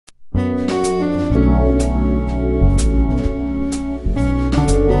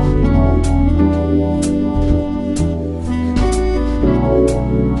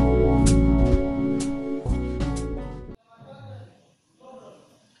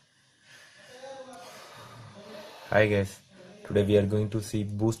Hi guys, today we are going to see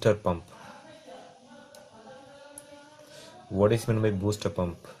booster pump. What is meant by booster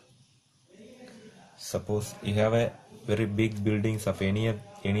pump? Suppose you have a very big buildings of any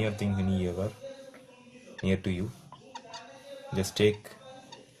of things near to you. Just take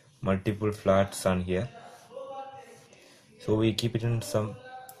multiple flats on here. So we keep it in some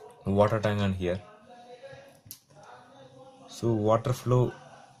water tank on here. So water flow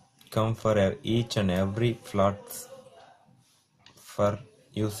come for each and every flats for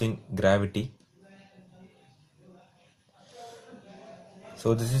using gravity.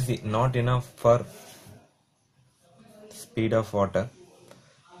 So this is not enough for speed of water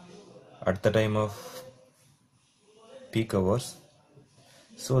at the time of peak hours.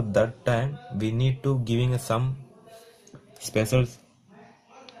 So that time we need to giving some special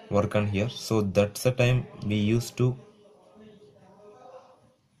work on here. So that's the time we used to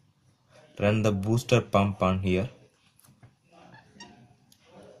run the booster pump on here.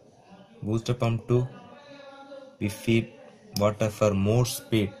 Booster pump to we feed water for more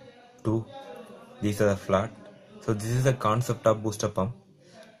speed to these are the flat. So this is the concept of booster pump.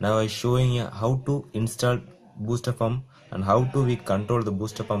 Now I showing you how to install booster pump and how to we control the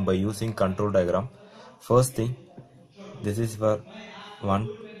booster pump by using control diagram. First thing, this is for one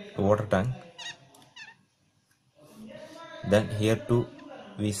water tank. Then here too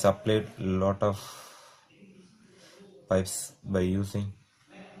we supplied lot of pipes by using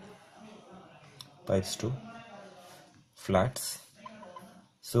pipes to flats.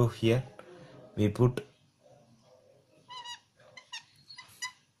 So here we put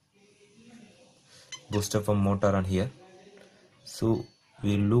booster pump motor on here. So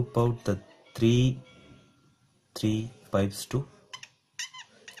we loop out the three pipes to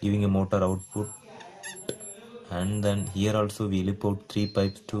giving a motor output, and then here also we loop out 3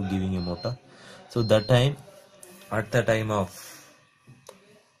 pipes to giving a motor. So that time at the time of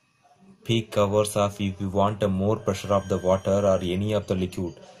peak hours of if we want a more pressure of the water or any of the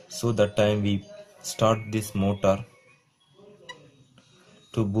liquid, so that time we start this motor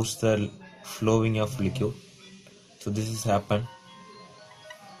to boost the flowing of liquid. So this is happen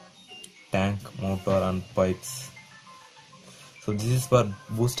tank, motor and pipes. So this is for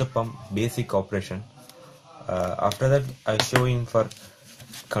booster pump basic operation. After that I showing for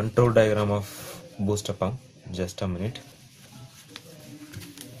control diagram of booster pump. Just a minute.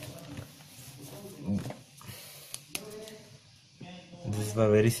 This is a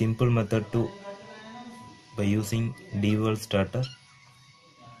very simple method to by using dual starter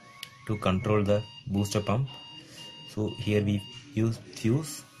to control the booster pump. So here we use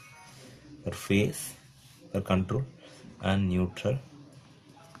fuse for phase for control and neutral.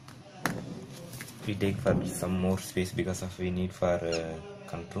 We take for some more space because of we need for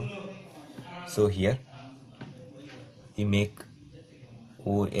control. So here we make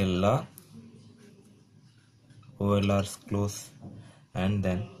OLR is close, and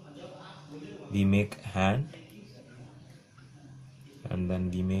then we make hand, and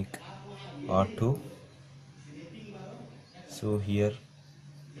then we make auto. So here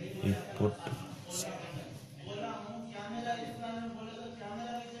we put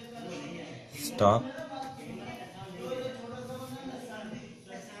stop,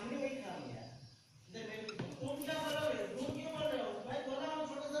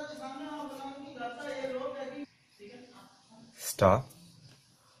 stop.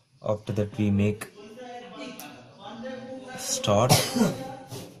 After that we make start,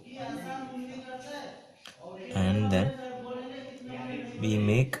 and then we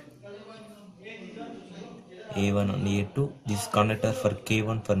make A1 and A2. This connector for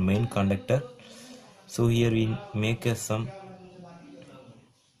K1 for main conductor. So here we make some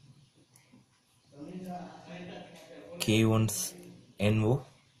K1's NO.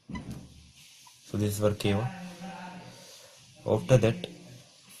 So this is for K1. After that,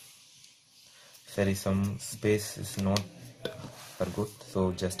 sorry, some space is not for good.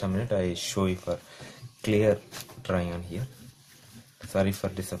 So just a minute, I show you for clear drawing on here. Sorry for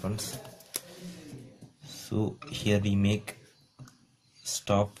disturbance. So here we make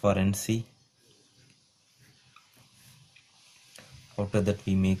stop for NC. After that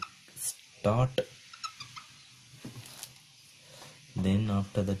we make start. Then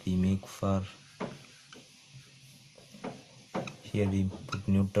after that we make for here we put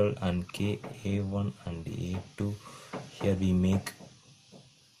neutral and K, A1 and A2. Here we make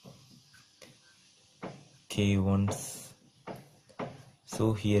K1's.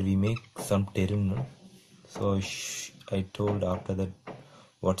 So here we make some terminal. So I told after that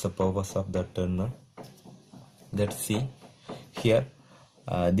what's the purpose of that terminal. Let's see here.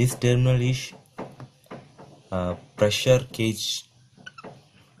 This terminal is pressure gauge,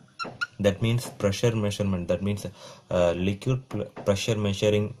 that means pressure measurement, that means liquid pressure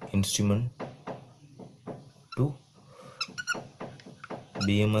measuring instrument to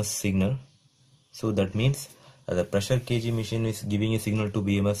BMS signal. So that means the pressure kg machine is giving a signal to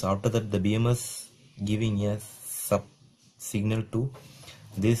BMS. After that, the BMS giving a sub signal to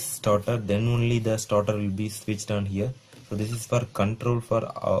this starter, then only the starter will be switched on here. So this is for control for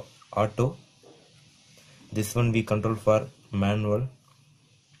auto, this one we control for manual.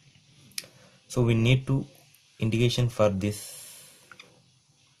 So we need to indication for this,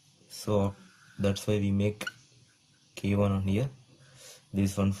 so that's why we make K1 on here,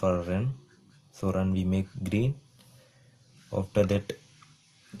 this one for run, so run we make green. After that,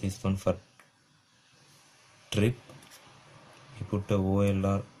 this one for trip, we put a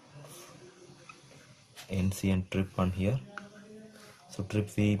OLR NC and trip on here, so trip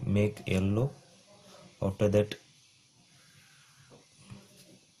we make yellow. After that,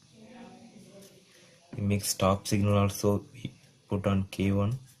 we make stop signal also, we put on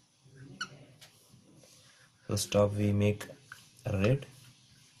K1, so stop we make red.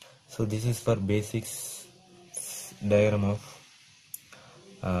 So this is for basics diagram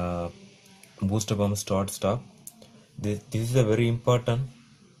of booster pump start stop. This is a very important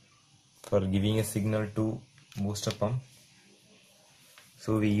for giving a signal to booster pump.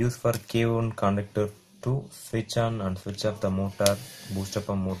 So we use for K1 conductor to switch on and switch off the motor, booster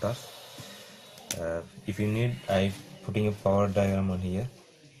pump motor. If you need, I putting a power diagram on here.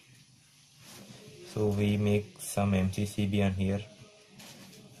 So we make some MCCB on here.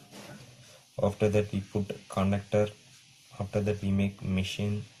 After that we put conductor. After that we make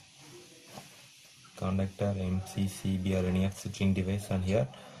machine conductor, MCCB or any of switching device on here.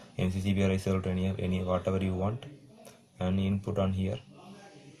 MCCB or result any whatever you want, and input on here.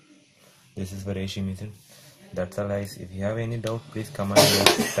 This is for AC machine. That's all guys. If you have any doubt, please comment below.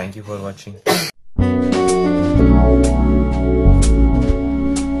 Thank you for watching.